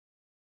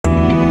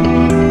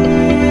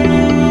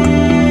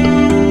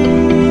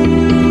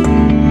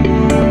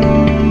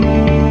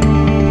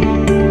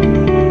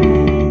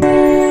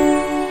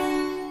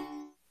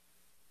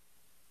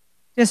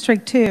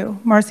District 2,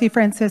 Marcy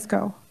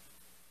Francisco.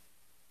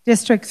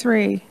 District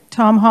 3,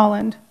 Tom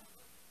Holland.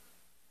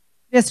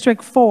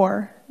 District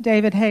 4,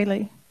 David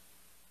Haley.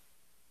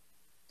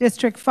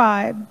 District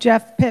 5,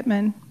 Jeff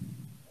Pittman.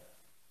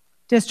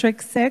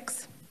 District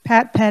 6,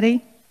 Pat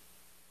Petty.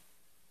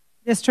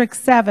 District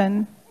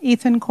 7,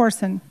 Ethan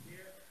Corson.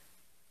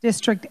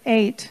 District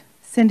 8,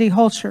 Cindy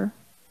Holscher.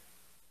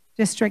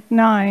 District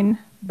 9,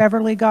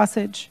 Beverly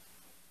Gossage.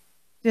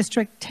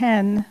 District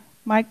 10,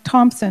 Mike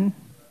Thompson.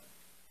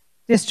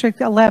 District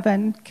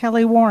 11,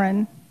 Kelly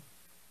Warren.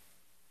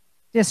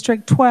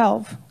 District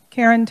 12,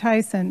 Karen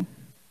Tyson.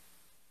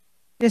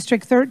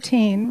 District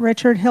 13,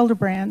 Richard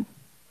Hildebrand.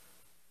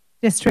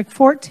 District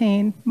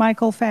 14,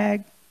 Michael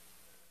Fagg.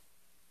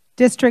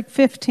 District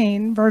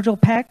 15, Virgil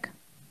Peck.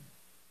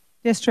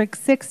 District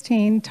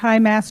 16, Ty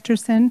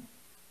Masterson.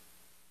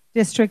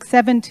 District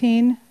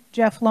 17,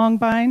 Jeff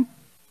Longbine.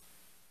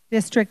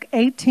 District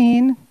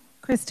 18,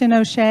 Kristen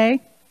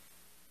O'Shea.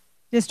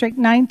 District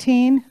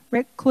 19,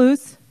 Rick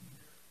Cluse.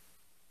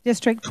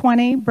 District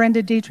 20,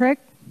 Brenda Dietrich.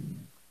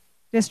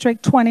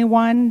 District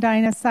 21,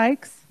 Dinah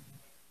Sykes.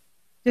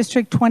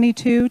 District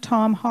 22,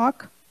 Tom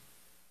Hawk.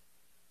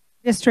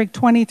 District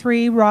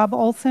 23, Rob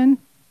Olson.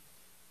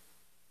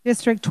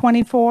 District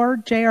 24,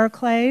 J.R.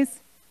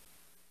 Clays.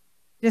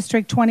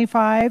 District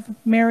 25,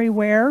 Mary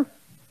Ware.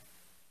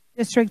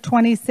 District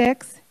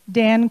 26,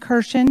 Dan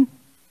Kirshen.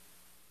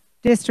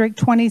 District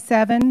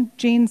 27,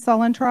 Jean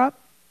Sullentrop.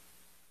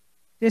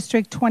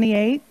 District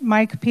 28,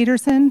 Mike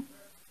Peterson.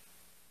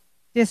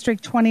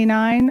 District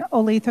 29,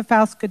 Olitha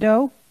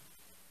Faust-Godot.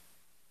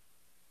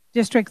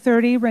 District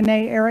 30,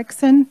 Renee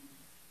Erickson.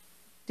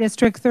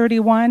 District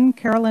 31,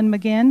 Carolyn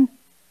McGinn.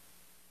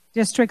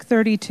 District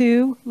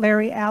 32,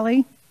 Larry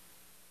Alley.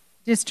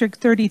 District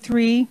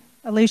 33,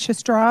 Alicia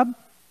Straub.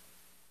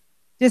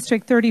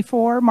 District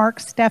 34, Mark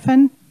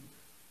Steffen.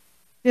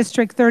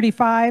 District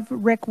 35,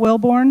 Rick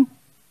Wilborn.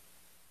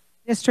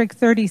 District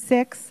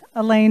 36,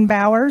 Elaine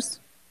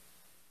Bowers.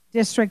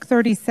 District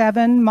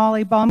 37,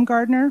 Molly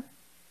Baumgardner.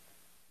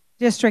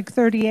 District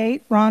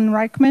 38, Ron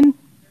Reichman.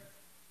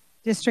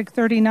 District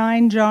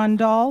 39, John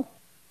Dahl.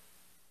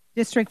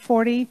 District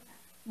 40,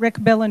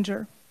 Rick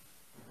Billinger.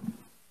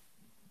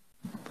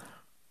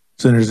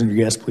 Senators and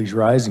your guests, please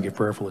rise and give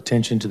prayerful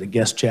attention to the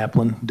guest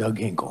chaplain, Doug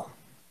Hinkle.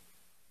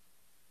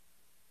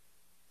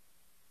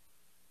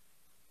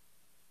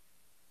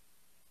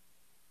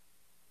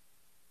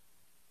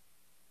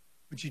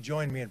 Would you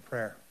join me in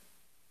prayer?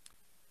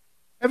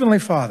 Heavenly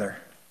Father,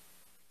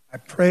 I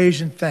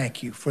praise and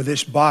thank you for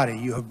this body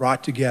you have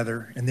brought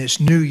together in this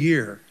new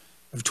year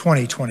of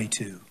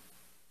 2022.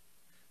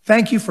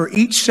 Thank you for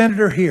each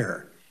senator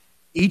here,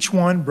 each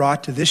one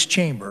brought to this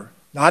chamber,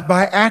 not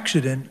by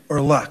accident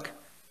or luck,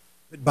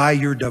 but by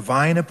your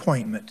divine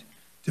appointment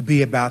to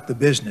be about the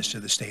business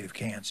of the state of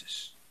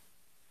Kansas.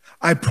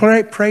 I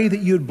pray that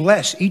you would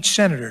bless each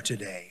senator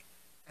today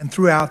and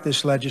throughout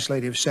this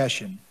legislative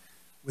session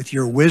with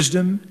your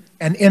wisdom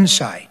and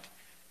insight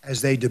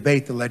as they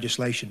debate the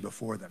legislation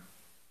before them.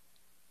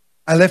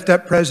 I lift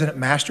up President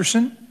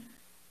Masterson,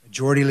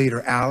 Majority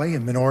Leader Alley,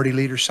 and Minority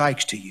Leader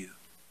Sykes to you.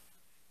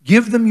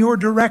 Give them your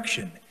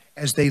direction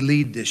as they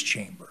lead this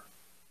chamber.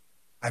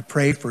 I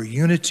pray for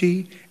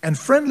unity and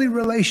friendly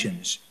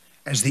relations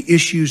as the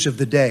issues of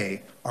the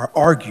day are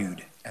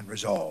argued and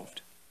resolved.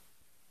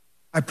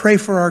 I pray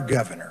for our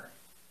governor.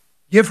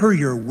 Give her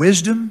your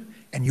wisdom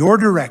and your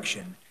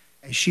direction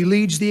as she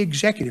leads the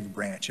executive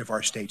branch of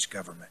our state's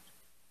government.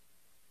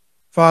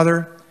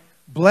 Father,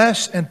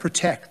 bless and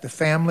protect the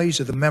families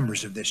of the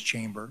members of this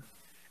chamber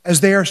as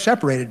they are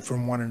separated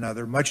from one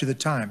another much of the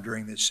time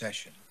during this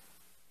session.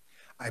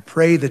 I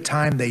pray the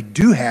time they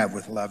do have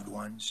with loved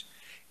ones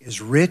is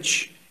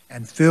rich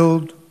and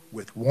filled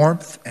with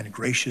warmth and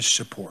gracious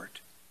support.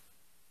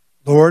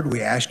 Lord,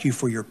 we ask you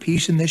for your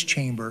peace in this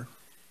chamber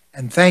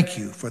and thank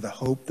you for the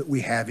hope that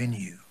we have in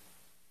you.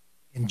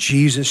 In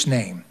Jesus'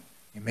 name,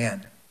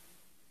 amen.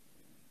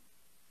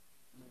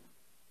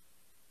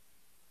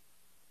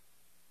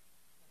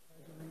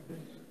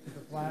 To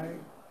the flag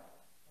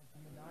of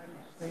the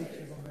United States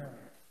of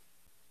America,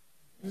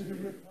 to the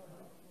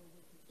republic for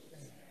which it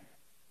stands,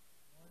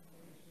 one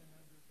nation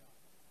under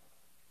God,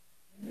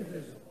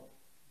 indivisible,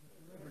 with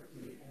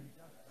liberty and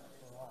justice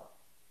for all.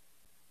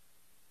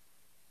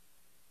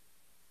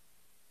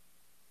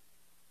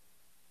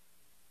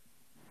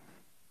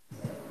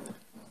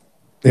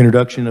 The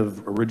introduction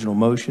of original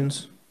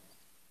motions.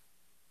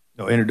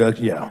 No,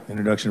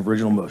 introduction of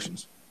original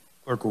motions.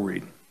 Clerk will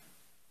read.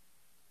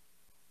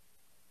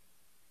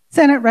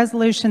 Senate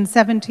Resolution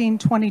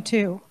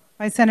 1722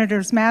 by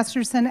Senators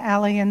Masterson,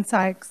 Alley, and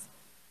Sykes.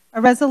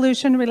 A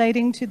resolution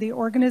relating to the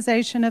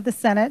organization of the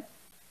Senate.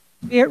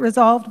 Be it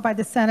resolved by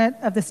the Senate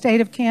of the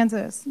State of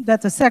Kansas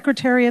that the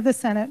Secretary of the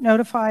Senate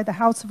notify the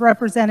House of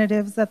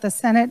Representatives that the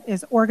Senate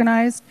is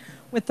organized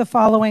with the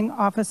following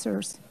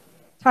officers.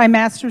 Ty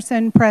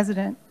Masterson,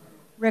 President.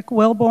 Rick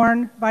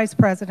Wilborn, Vice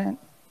President.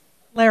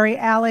 Larry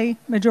Alley,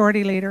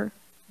 Majority Leader.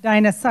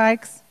 Dinah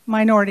Sykes,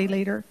 Minority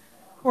Leader.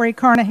 Corey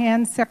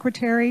Carnahan,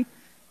 Secretary.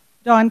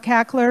 Don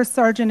Cackler,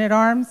 Sergeant at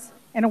Arms.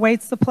 and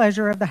awaits the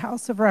pleasure of the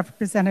House of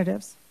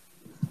Representatives.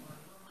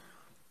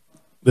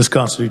 This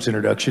constitutes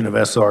introduction of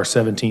SR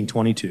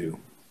 1722.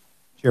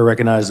 Chair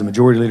recognizes the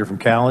Majority Leader from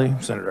Cali,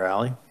 Senator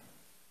Alley.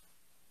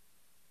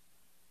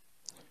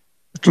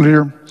 Mr.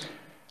 Leader,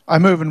 I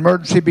move an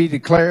emergency be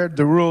declared,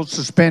 the rules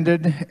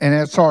suspended,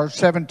 and SR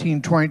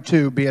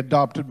 1722 be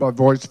adopted by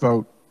voice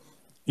vote.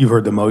 You've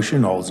heard the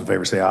motion. All those in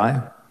favor say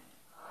aye.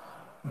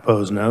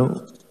 Opposed,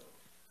 no.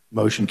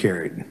 Motion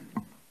carried.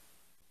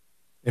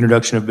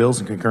 Introduction of bills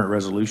and concurrent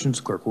resolutions.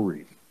 Clerk will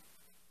read.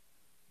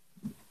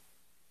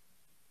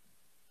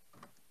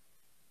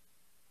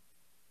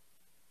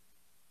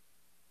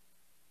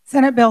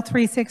 Senate Bill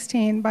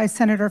 316 by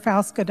Senator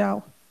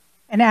Faust-Godot,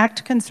 an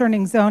act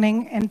concerning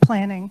zoning and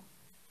planning.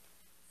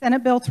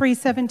 Senate Bill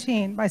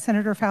 317 by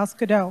Senator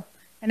Faust-Godot,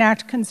 an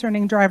act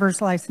concerning driver's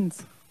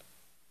license.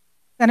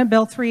 Senate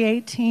Bill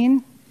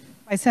 318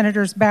 by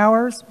Senators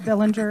Bowers,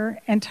 Billinger,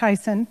 and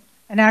Tyson,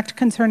 an act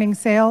concerning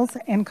sales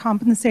and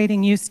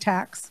compensating use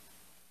tax.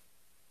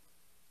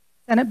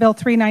 Senate Bill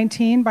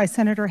 319 by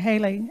Senator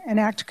Haley, an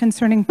act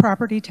concerning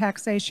property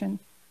taxation.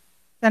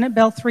 Senate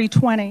Bill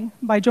 320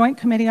 by Joint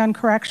Committee on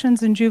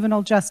Corrections and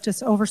Juvenile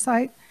Justice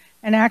Oversight,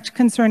 an act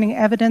concerning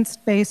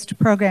evidence-based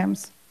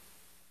programs.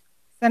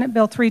 Senate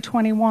Bill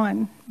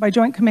 321 by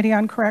Joint Committee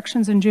on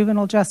Corrections and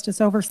Juvenile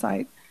Justice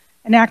Oversight,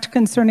 an act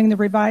concerning the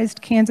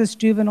revised Kansas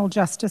Juvenile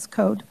Justice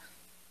Code.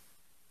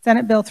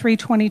 Senate Bill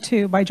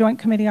 322 by Joint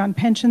Committee on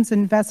Pensions,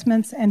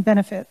 Investments, and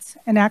Benefits,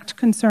 an act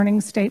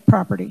concerning state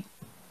property.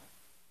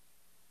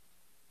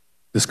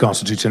 This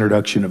constitutes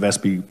introduction of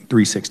SB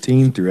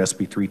 316 through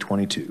SB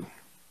 322.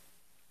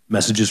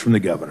 Messages from the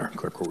governor.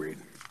 Clerk will read.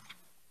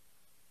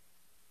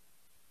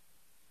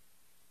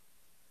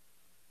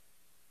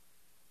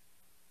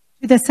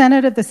 To the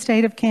Senate of the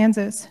State of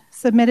Kansas,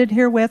 submitted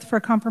herewith for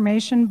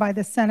confirmation by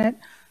the Senate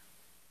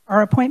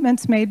are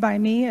appointments made by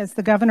me as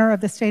the governor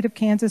of the state of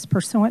Kansas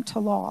pursuant to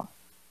law.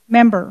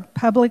 Member,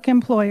 Public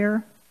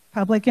Employer,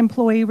 Public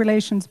Employee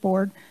Relations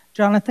Board,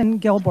 Jonathan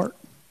Gilbert.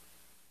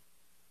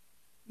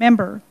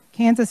 Member,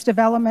 Kansas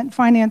Development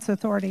Finance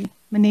Authority,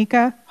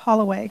 Monica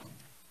Holloway.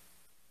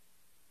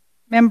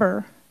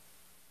 Member,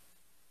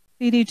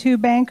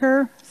 CD2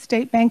 Banker,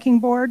 State Banking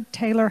Board,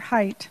 Taylor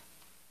Height.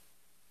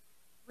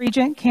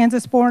 Regent,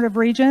 Kansas Board of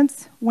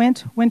Regents,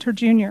 Wint Winter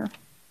Jr.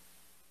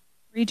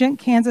 Regent,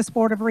 Kansas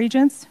Board of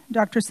Regents,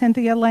 Dr.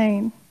 Cynthia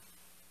Lane.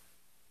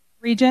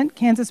 Regent,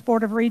 Kansas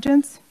Board of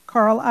Regents,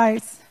 Carl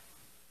Ice.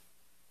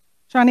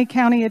 Shawnee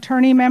County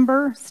Attorney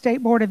Member,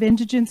 State Board of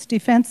Indigent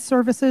Defense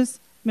Services,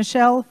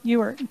 Michelle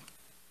Ewert.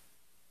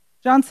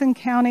 Johnson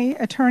County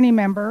Attorney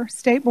Member,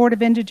 State Board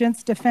of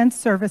Indigent Defense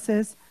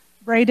Services,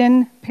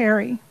 Braden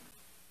Perry.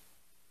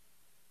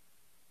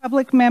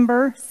 Public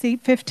Member,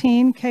 Seat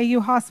 15, KU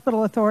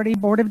Hospital Authority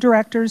Board of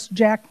Directors,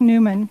 Jack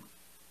Newman.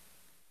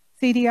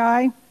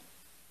 CDI,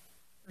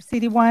 or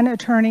CD1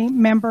 Attorney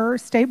Member,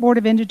 State Board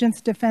of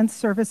Indigent Defense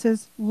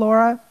Services,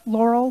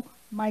 Laurel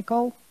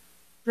Michael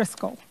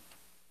Driscoll.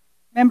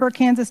 Member,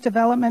 Kansas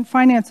Development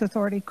Finance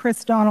Authority,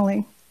 Chris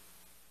Donnelly.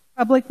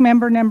 Public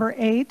Member number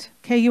 8,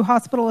 KU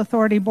Hospital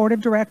Authority Board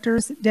of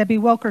Directors, Debbie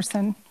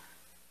Wilkerson.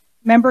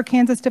 Member,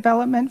 Kansas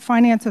Development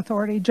Finance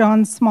Authority,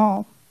 John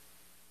Small.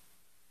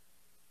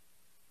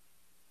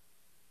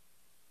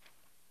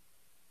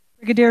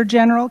 Brigadier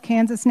General,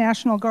 Kansas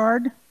National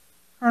Guard,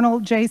 Colonel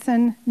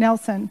Jason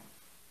Nelson.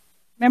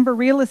 Member,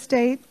 Real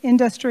Estate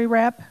Industry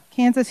Rep,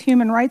 Kansas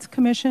Human Rights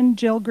Commission,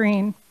 Jill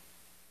Green.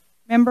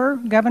 Member,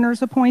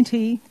 Governor's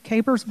Appointee,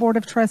 Capers Board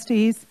of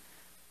Trustees,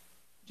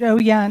 Joe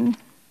Yun.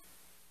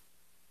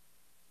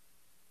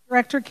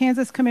 Director,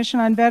 Kansas Commission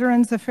on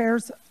Veterans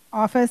Affairs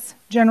Office,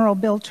 General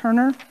Bill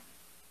Turner.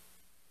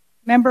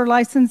 Member,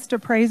 Licensed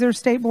Appraiser,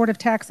 State Board of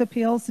Tax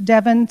Appeals,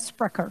 Devin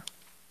Sprecher.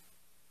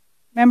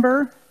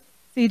 Member,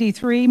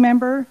 CD3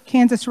 Member,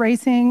 Kansas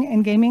Racing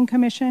and Gaming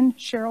Commission,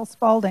 Cheryl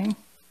Spalding.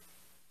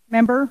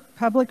 Member,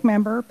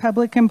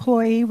 Public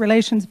Employee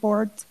Relations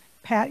Board,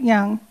 Pat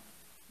Young.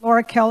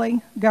 Laura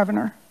Kelly,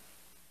 Governor.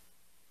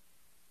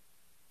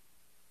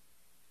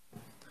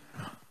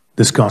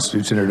 This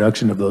constitutes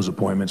introduction of those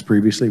appointments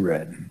previously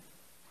read.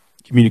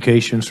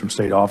 Communications from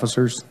state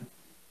officers.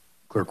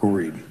 Clerk will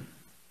read.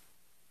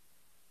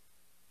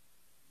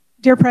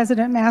 Dear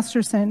President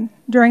Masterson,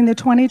 during the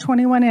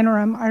 2021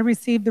 interim, I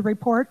received the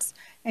reports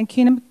and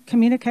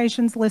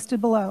communications listed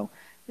below.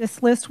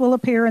 This list will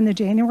appear in the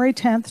January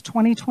 10th,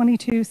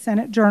 2022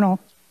 Senate Journal.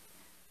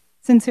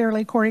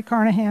 Sincerely, Corey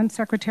Carnahan,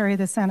 Secretary of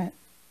the Senate.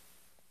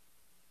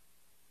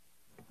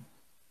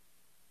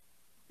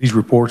 These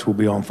reports will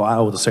be on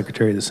file with the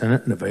Secretary of the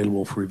Senate and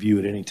available for review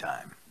at any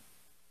time.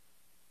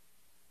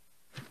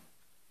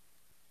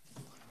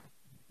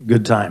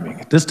 Good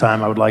timing. At this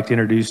time, I would like to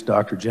introduce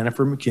Dr.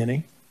 Jennifer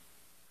McKinney.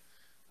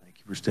 Thank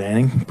you for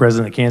standing.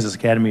 President of Kansas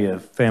Academy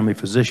of Family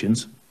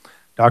Physicians.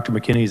 Dr.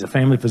 McKinney is a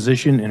family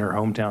physician in her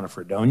hometown of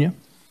Fredonia.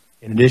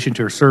 In addition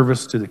to her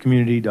service to the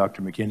community,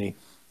 Dr. McKinney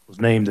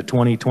was named the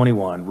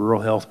 2021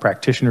 Rural Health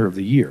Practitioner of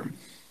the Year.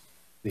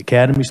 The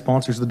Academy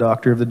sponsors the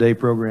Doctor of the Day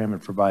program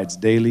and provides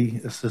daily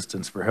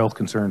assistance for health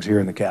concerns here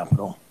in the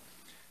Capitol.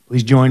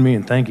 Please join me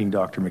in thanking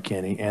Dr.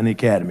 McKinney and the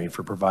Academy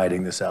for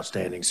providing this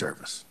outstanding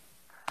service.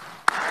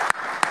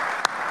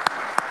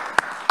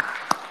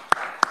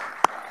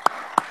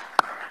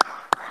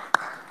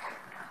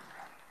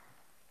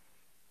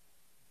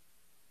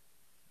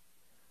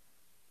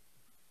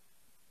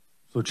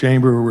 So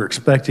Chamber, we're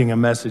expecting a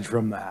message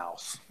from the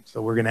House.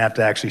 So we're going to have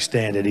to actually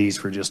stand at ease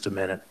for just a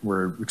minute.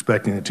 We're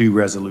expecting the 2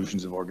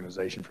 resolutions of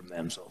organization from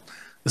them. So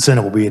the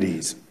Senate will be at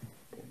ease.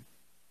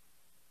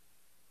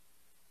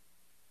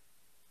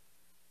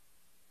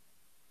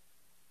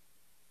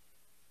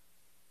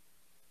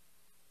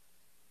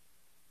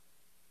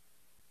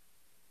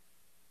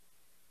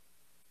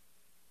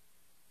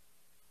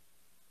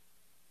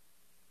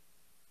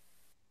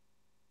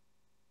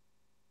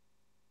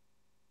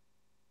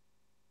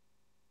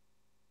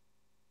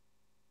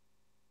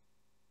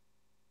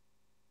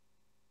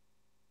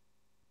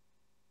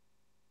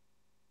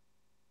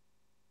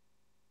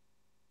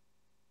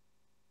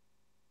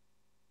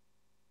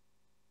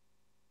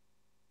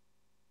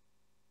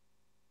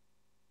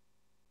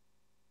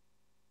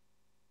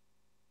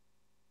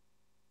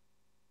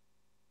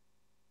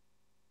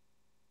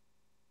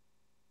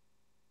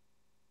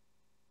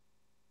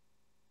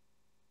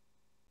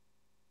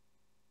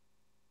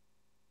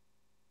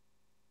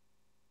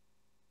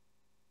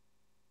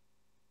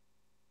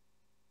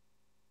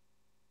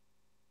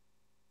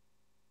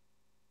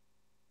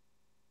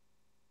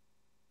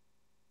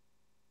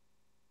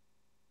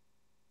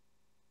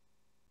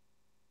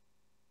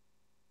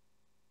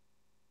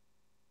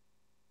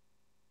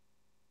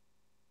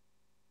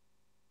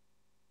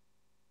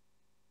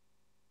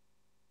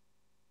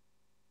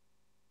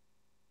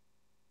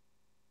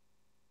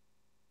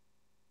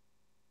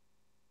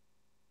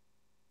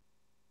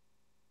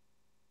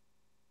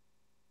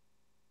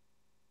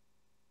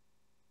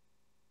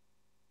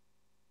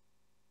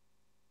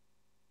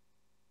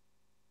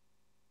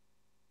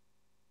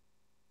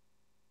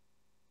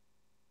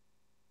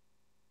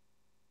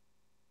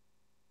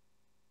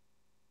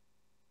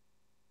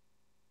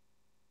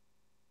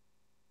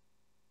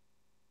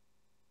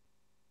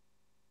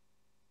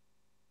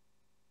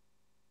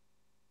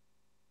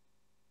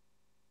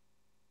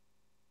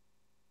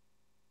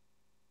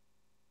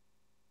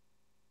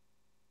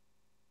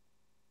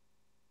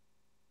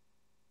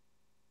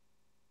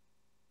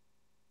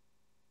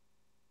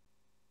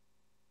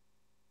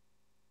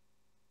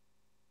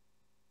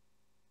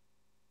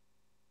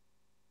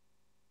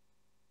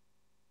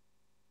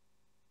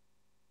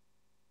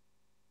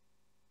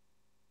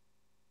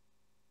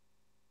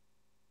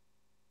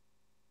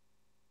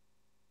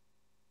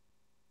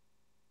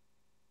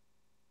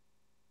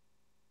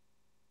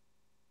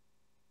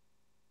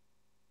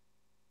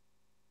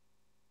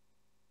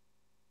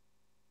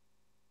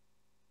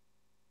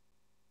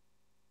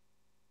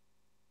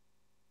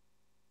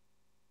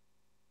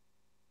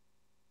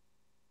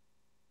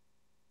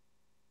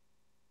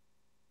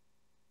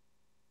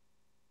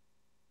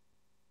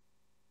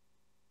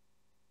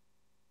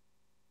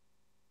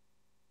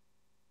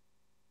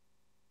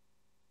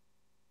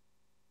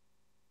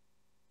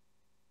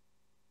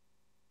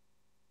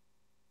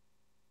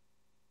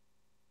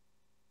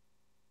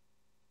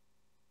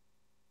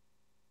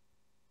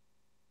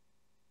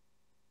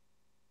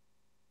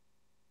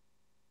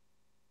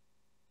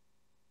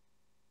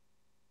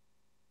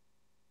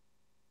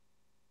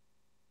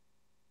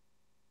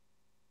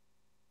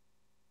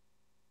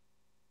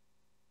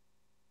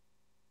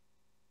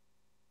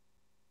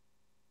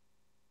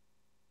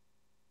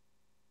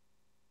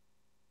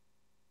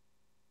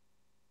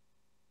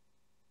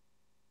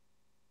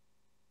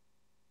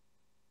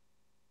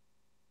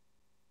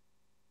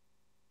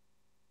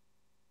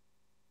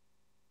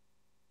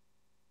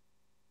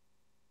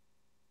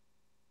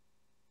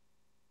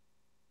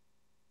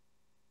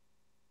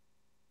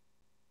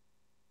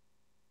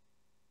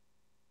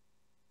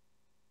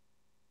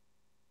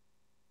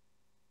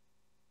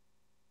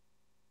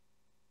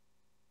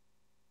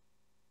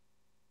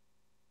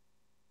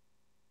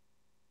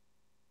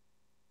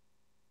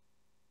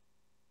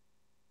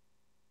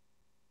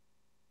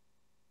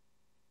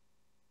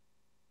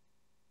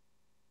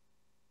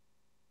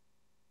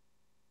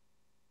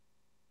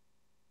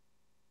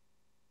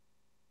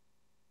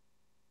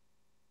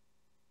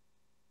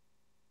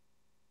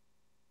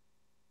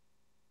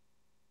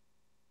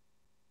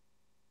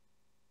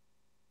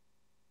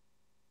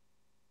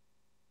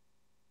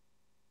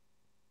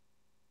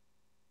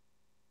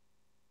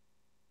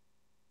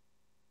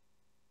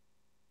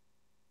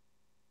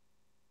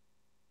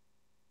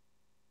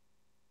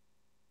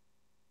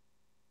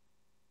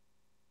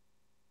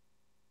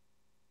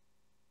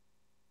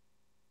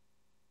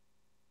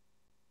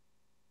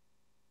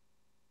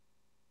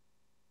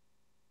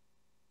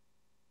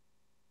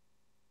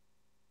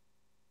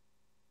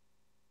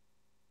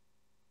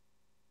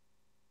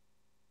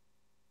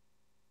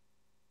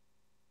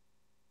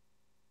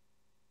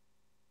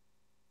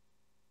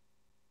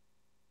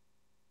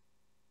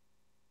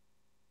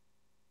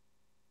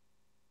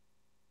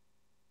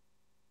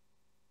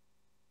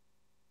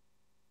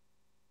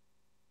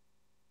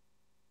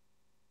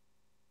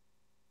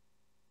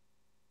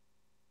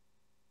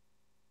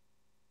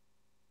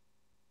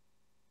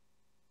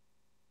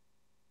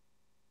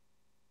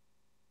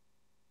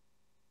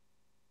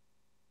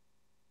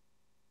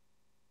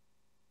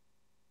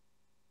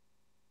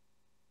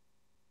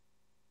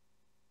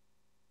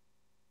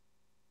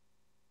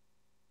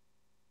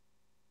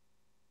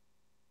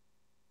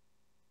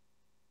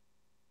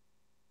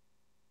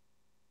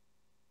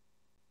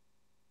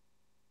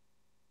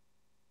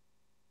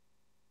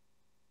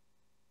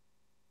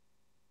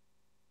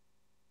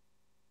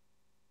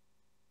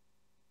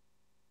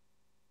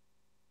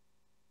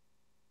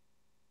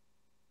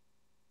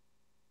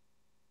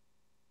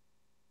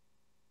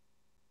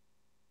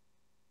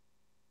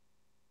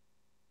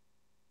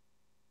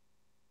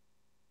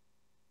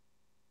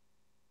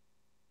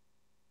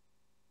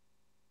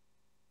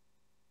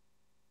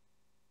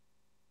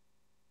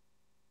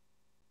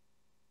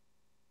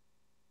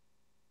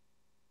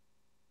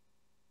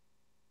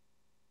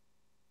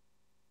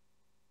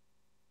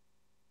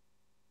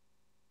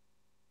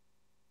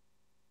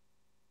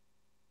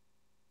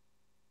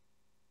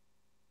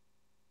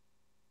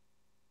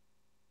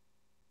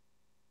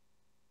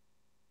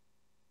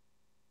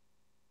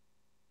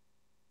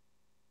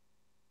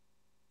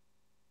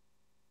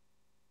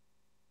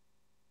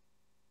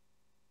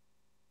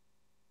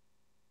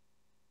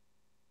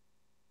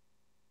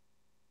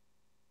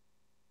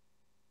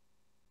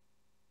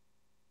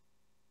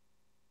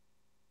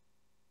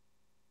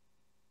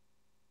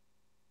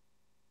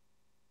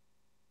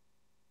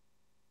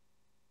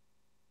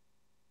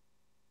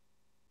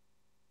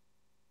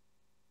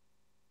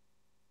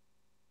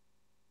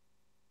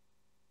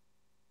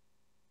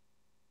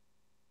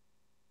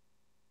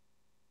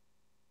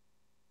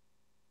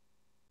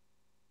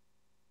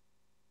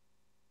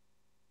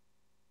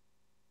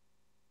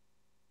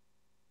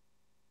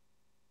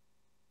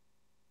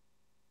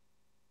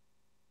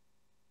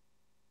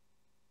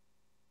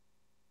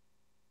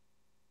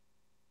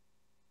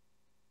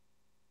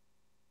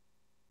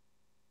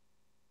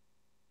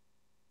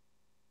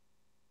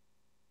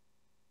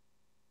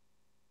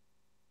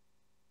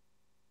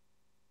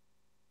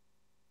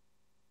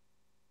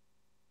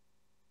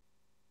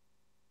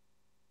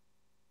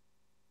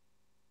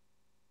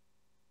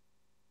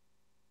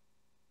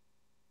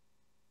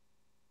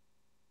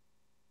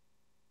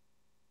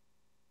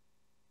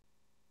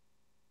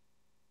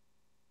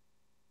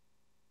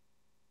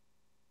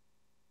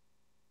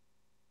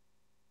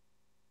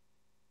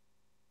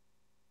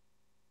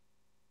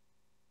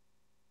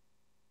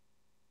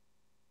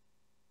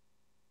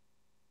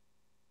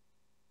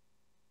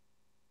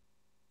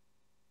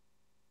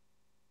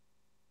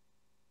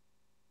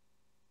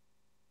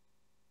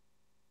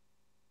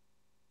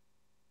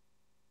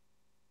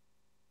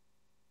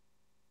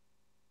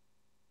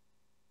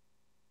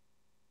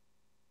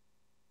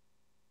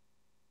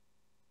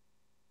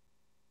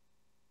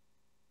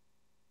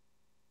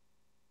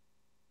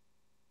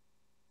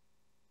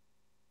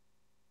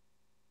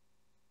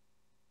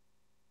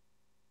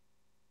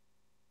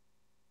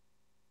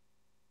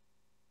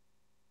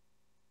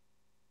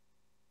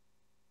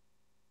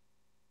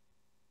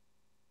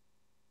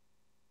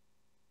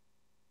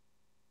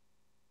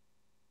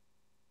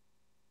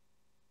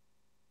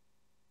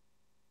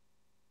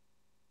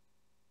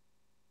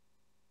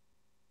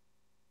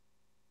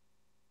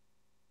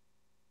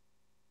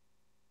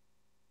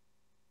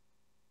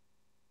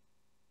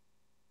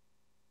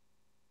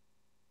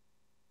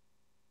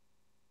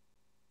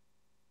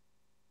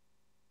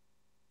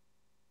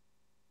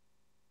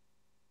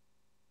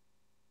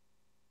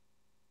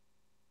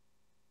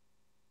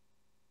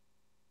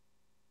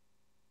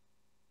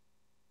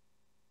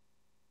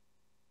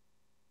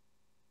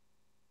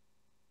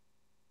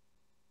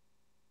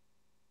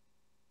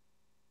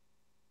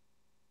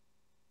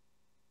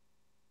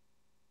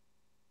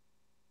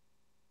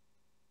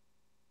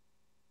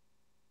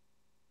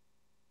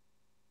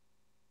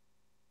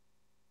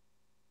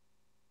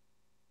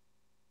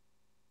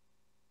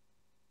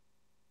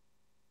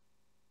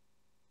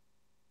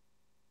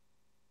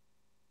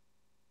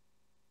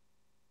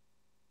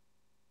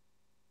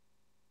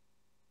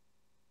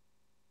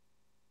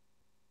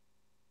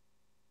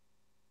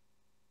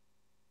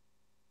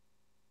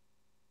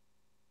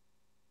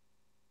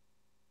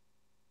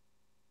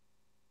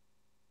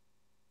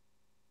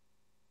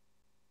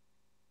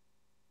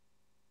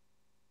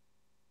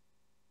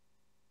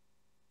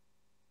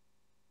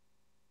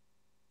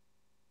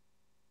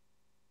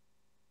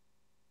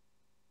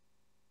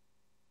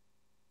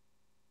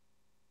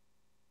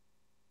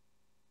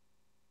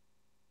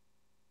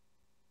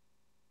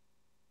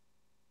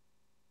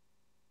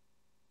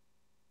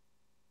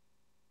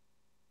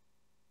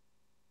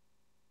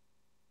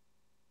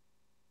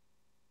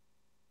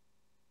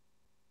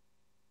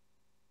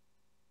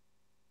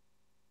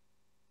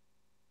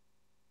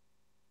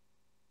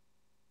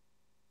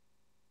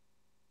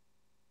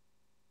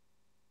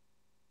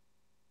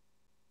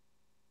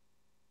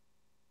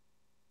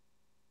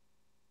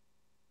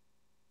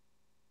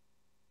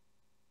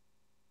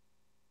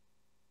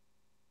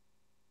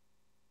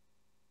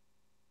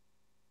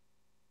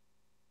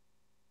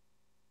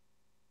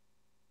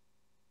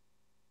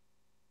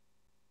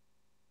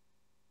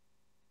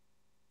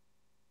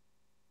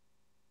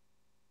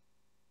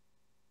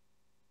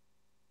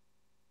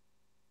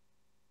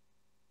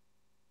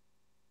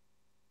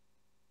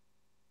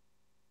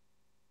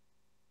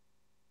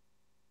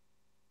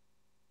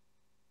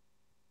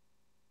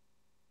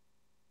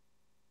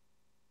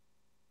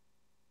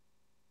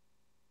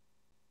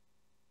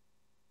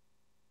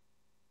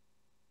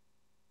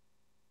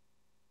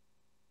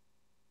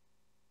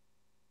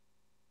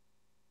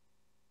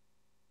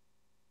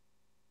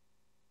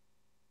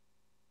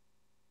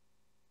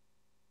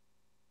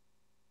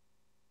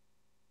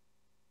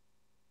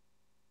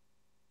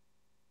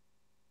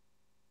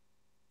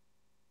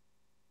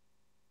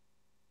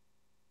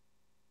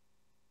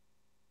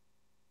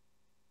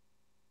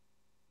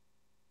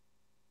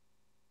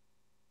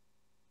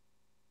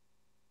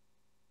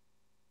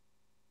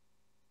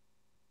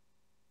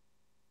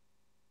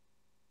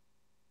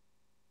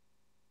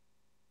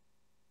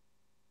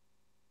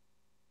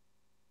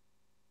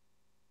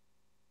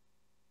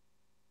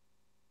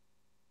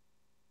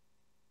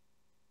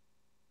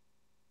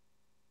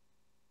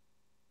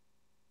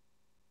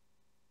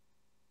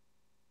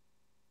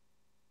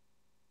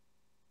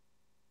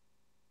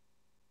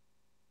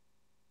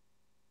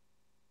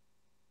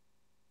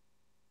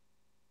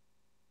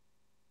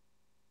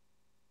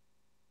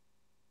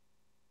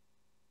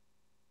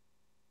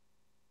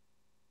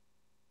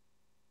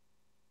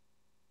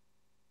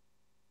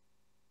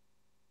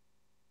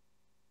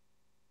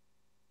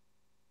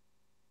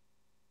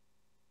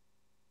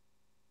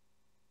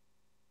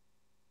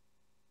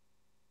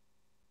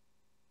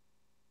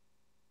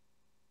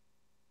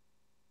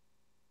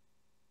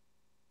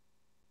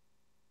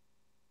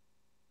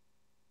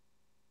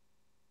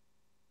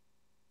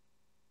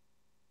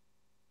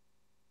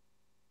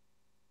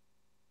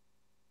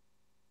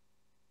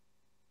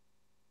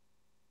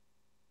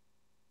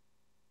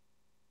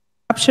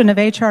 adoption of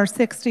H.R.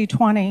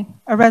 6020,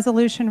 a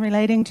resolution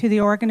relating to the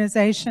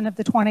organization of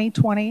the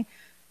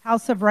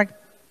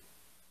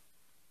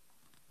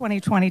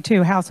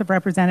 2022 House of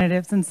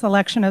Representatives and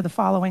selection of the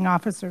following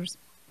officers: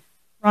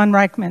 Ron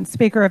Reichman,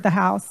 Speaker of the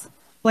House;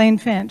 Blaine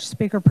Finch,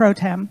 Speaker Pro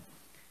Tem;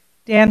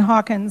 Dan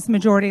Hawkins,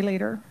 Majority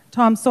Leader;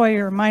 Tom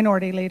Sawyer,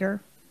 Minority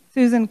Leader;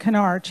 Susan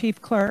Kanar, Chief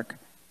Clerk;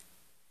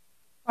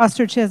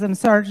 Foster Chisholm,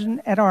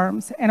 Sergeant at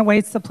Arms, and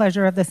awaits the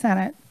pleasure of the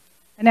Senate.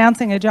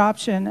 Announcing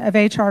adoption of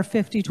H.R.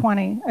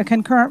 5020, a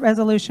concurrent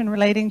resolution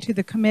relating to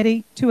a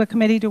committee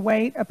to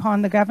wait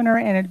upon the governor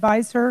and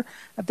advise her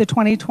of the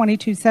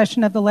 2022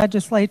 session of the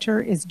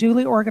legislature is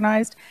duly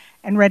organized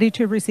and ready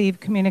to receive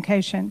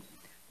communication.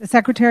 The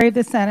Secretary of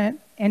the Senate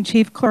and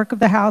Chief Clerk of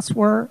the House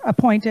were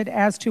appointed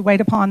as to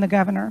wait upon the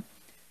governor.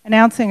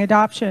 Announcing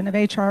adoption of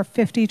H.R.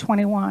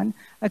 5021,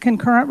 a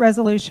concurrent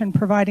resolution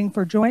providing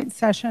for joint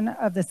session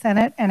of the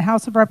Senate and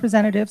House of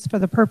Representatives for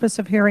the purpose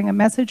of hearing a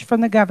message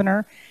from the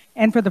governor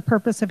and for the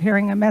purpose of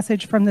hearing a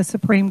message from the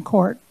Supreme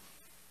Court.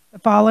 The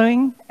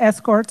following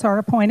escorts are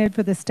appointed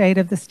for the state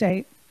of the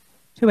state.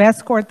 To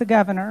escort the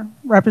governor,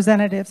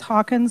 Representatives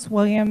Hawkins,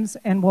 Williams,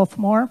 and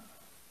Wolfmore.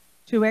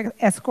 To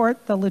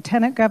escort the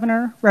Lieutenant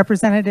Governor,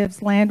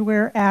 Representatives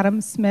Landwehr,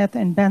 Adams, Smith,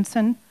 and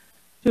Benson.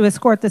 To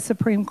escort the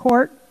Supreme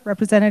Court,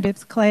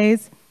 Representatives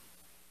Clays,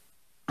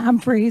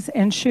 Humphreys,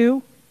 and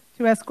Shue.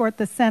 To escort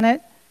the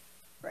Senate,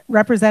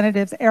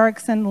 Representatives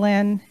Erickson,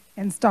 Lynn,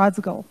 and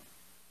Stodsgall.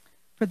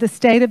 For the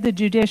state of the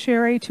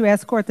judiciary, to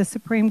escort the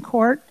Supreme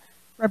Court,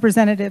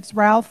 Representatives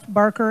Ralph,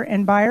 Barker,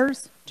 and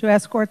Byers. To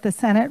escort the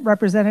Senate,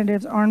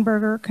 Representatives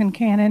Arnberger,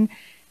 Concanon,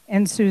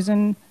 and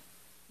Susan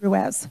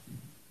Ruiz.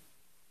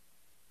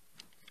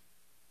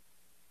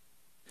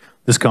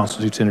 This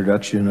constitutes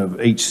introduction of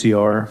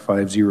HCR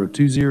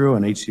 5020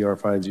 and HCR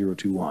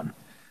 5021.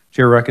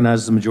 Chair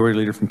recognizes the Majority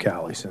Leader from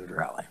Cali,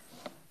 Senator Alley.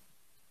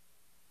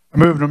 I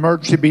move an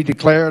emergency be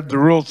declared, the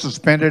rules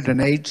suspended, and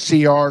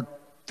HCR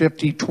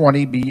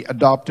 5020 be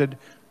adopted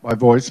by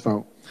voice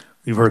vote.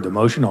 You've heard the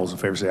motion. All those in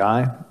favor say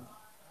aye.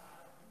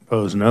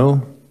 Opposed,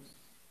 no.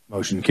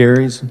 Motion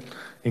carries.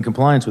 In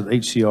compliance with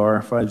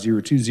HCR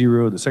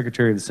 5020, the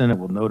Secretary of the Senate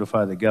will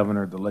notify the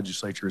governor the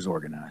legislature is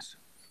organized.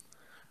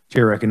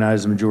 Chair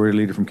recognizes the Majority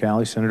Leader from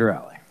Cali, Senator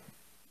Alley.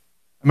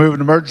 I move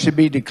an emergency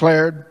be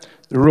declared,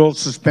 the rules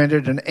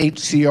suspended, and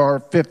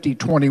HCR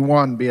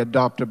 5021 be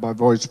adopted by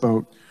voice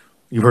vote.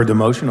 You've heard the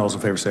motion. All those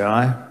in favor say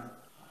aye.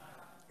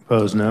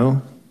 Opposed,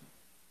 no.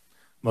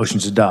 Motion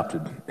is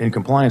adopted. In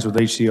compliance with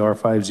HCR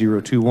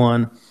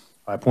 5021,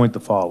 I appoint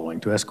the following: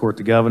 to escort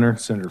the governor,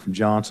 Senator from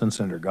Johnson,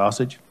 Senator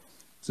Gossage;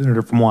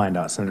 Senator from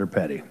Wyandotte, Senator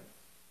Petty;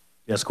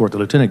 to escort the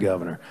Lieutenant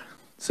Governor,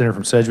 Senator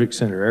from Sedgwick,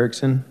 Senator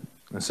Erickson;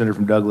 and Senator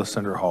from Douglas,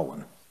 Senator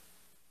Holland.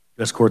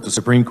 To escort the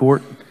Supreme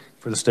Court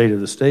for the state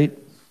of the state,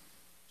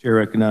 Chair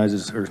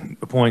recognizes or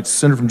appoints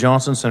Senator from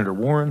Johnson, Senator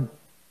Warren;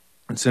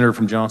 and Senator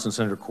from Johnson,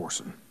 Senator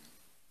Corson.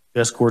 To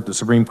escort the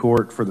Supreme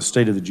Court for the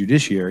state of the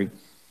judiciary,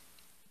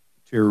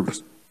 Chair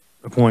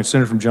appoints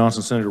Senator from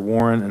Johnson, Senator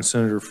Warren; and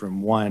Senator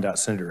from Wyandotte,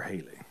 Senator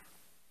Haley.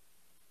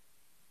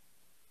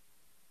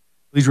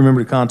 Please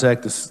remember to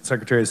contact the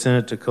Secretary of the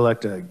Senate to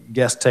collect a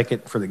guest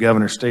ticket for the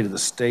governor's State of the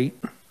State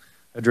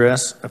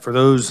address. For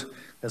those,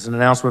 as an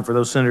announcement for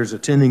those senators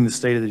attending the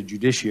State of the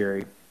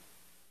Judiciary,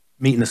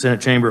 meet in the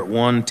Senate chamber at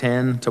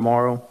 1:10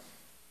 tomorrow,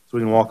 so we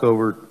can walk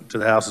over to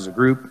the House as a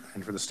group.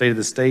 And for the State of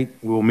the State,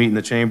 we will meet in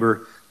the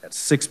chamber at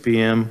 6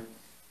 p.m.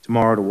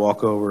 tomorrow to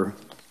walk over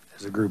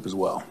as a group as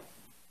well.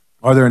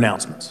 Are there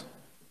announcements?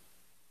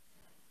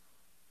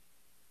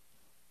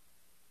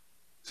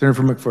 Senator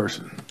from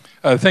McPherson.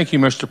 Thank you,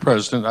 Mr.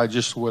 President. I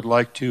just would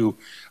like to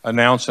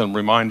announce and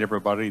remind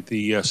everybody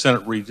the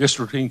Senate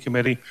Redistricting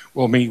Committee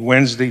will meet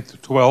Wednesday the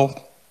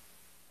 12th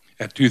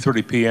at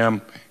 2:30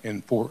 p.m.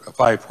 in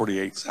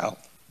 548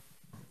 South.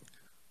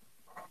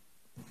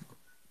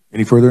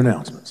 Any further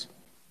announcements?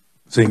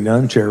 Seeing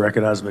none, Chair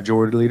recognizes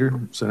Majority Leader,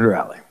 Senator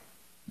Alley.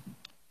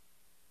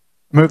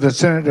 Move the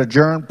Senate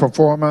adjourn pro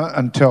forma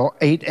until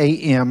 8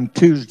 a.m.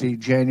 Tuesday,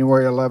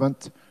 January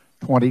 11th,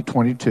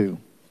 2022.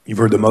 You've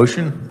heard the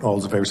motion. All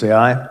those in favor say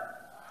aye.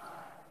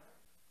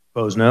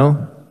 Opposed,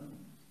 no.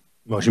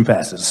 Motion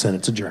passes. The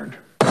Senate's adjourned.